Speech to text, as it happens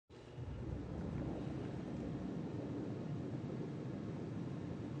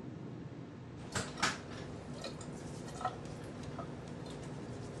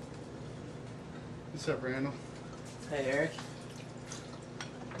What's up, Randall? Hey, Eric.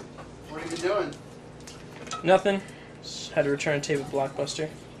 What have you been doing? Nothing. Just had to return a tape of Blockbuster.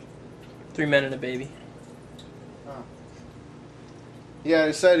 3 Men and a Baby. Oh. Yeah, I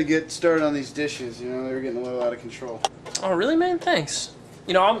decided to get started on these dishes. You know, they were getting a little out of control. Oh, really, man? Thanks.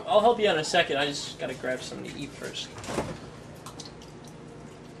 You know, I'll help you out in a second. I just gotta grab something to eat first.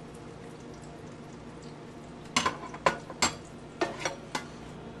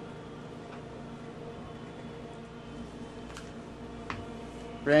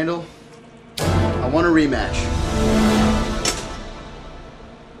 Randall, I want a rematch.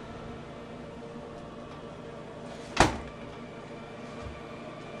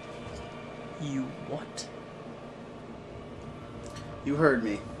 You what? You heard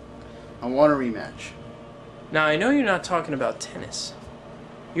me. I want a rematch. Now, I know you're not talking about tennis.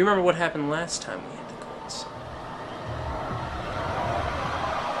 You remember what happened last time we hit the courts.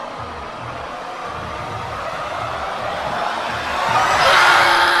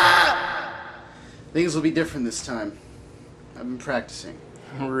 Things will be different this time. I've been practicing.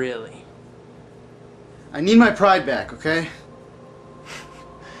 Really? I need my pride back, okay?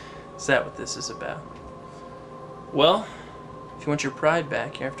 Is that what this is about? Well, if you want your pride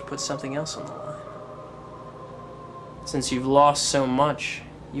back, you have to put something else on the line. Since you've lost so much,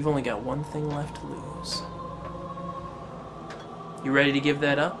 you've only got one thing left to lose. You ready to give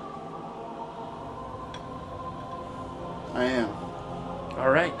that up? I am. All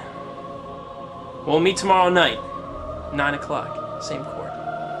right. We'll meet tomorrow night, 9 o'clock, same court.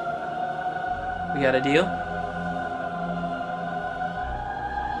 We got a deal?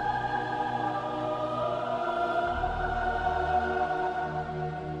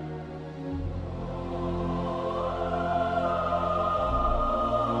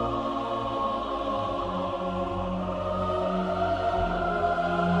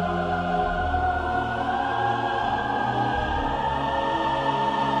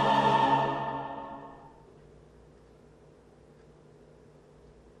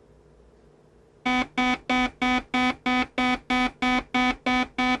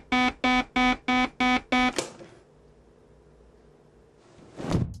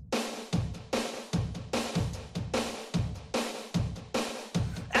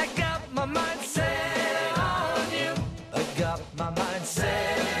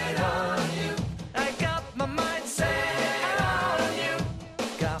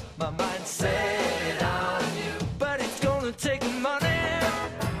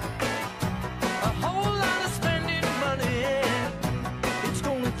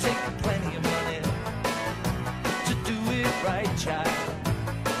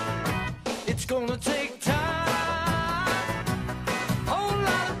 It's gonna take time, whole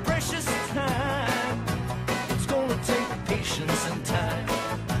lot of precious time. It's gonna take patience and time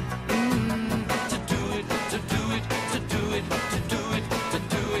to do it, to do it, to do it, to do it, to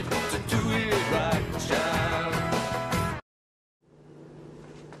do it, to do it right, child.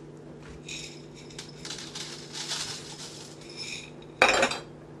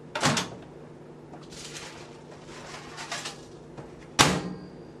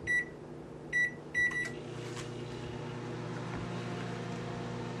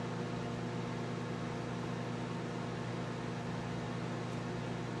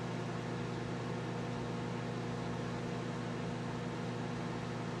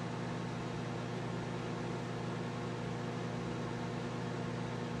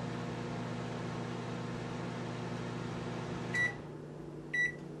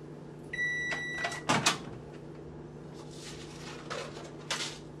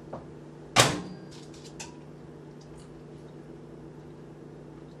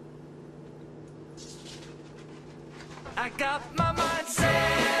 I got my mind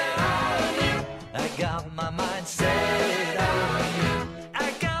set on you. I got my mind set on you.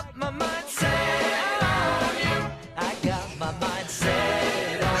 I got my mind set on you. I got my mind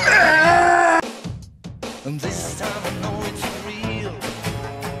set on you. And this time I know it's real.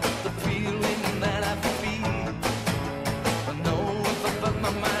 The feeling that I feel. I know if I put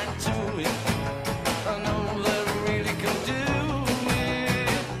my mind to it, I know that I really can do it.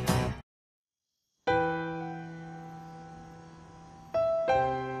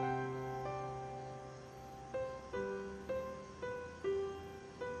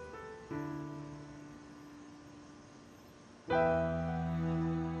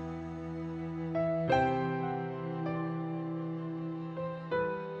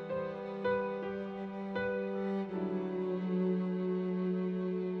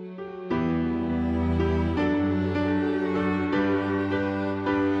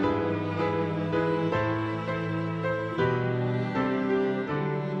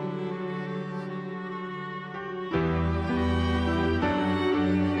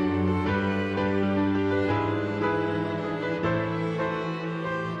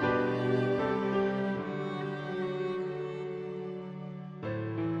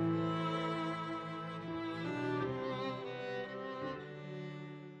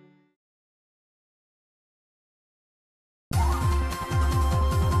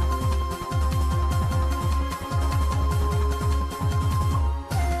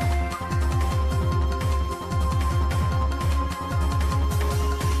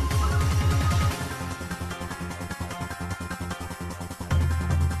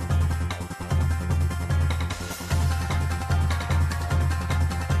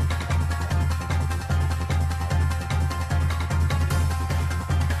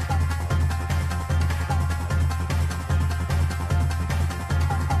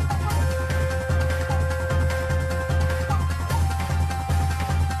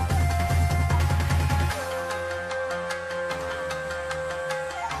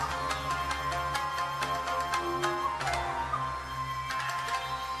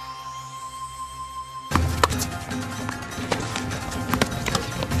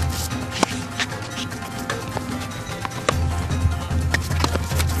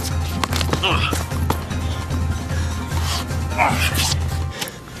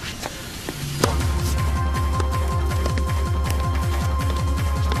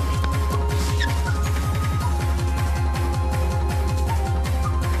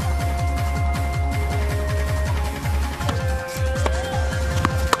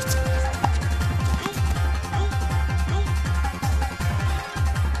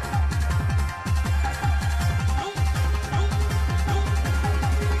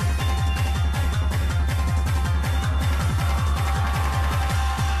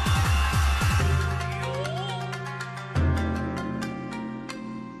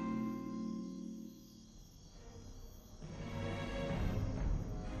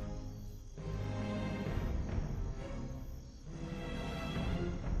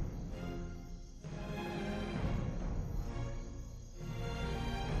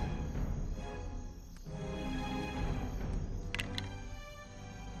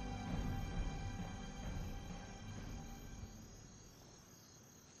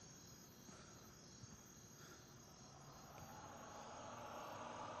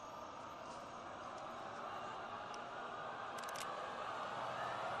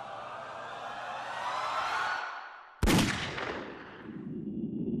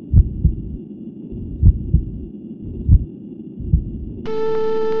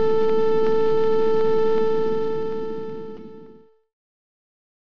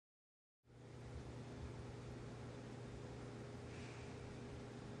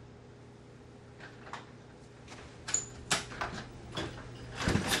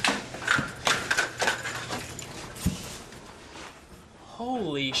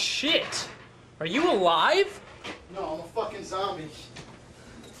 Holy shit! Are you alive? No, I'm a fucking zombie.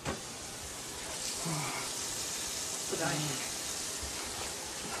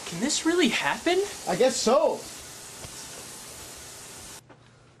 Can this really happen? I guess so.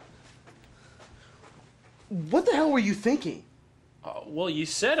 What the hell were you thinking? Well, you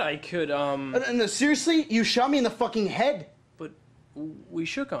said I could, No, seriously? You shot me in the fucking head. but we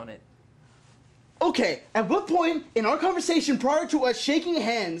shook on it. Okay, at what point in our conversation prior to us shaking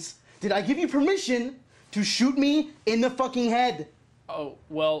hands did I give you permission to shoot me in the fucking head? Oh,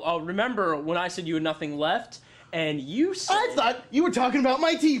 well, remember when I said you had nothing left, and you said... I thought you were talking about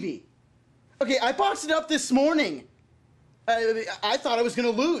my TV. Okay, I boxed it up this morning. I thought I was gonna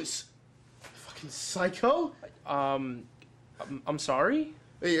lose. Fucking psycho. I'm sorry?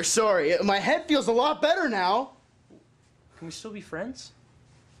 You're sorry. My head feels a lot better now. Can we still be friends?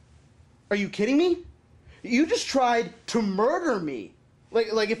 Are you kidding me? You just tried to murder me.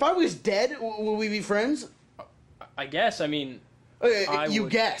 Like if I was dead, would we be friends? I guess, I mean... You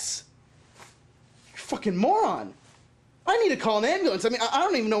would- guess. You fucking moron. I need to call an ambulance. I mean, I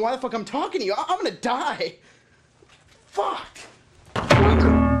don't even know why the fuck I'm talking to you. I'm gonna die. Fuck.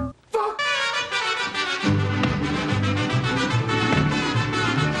 Fuck.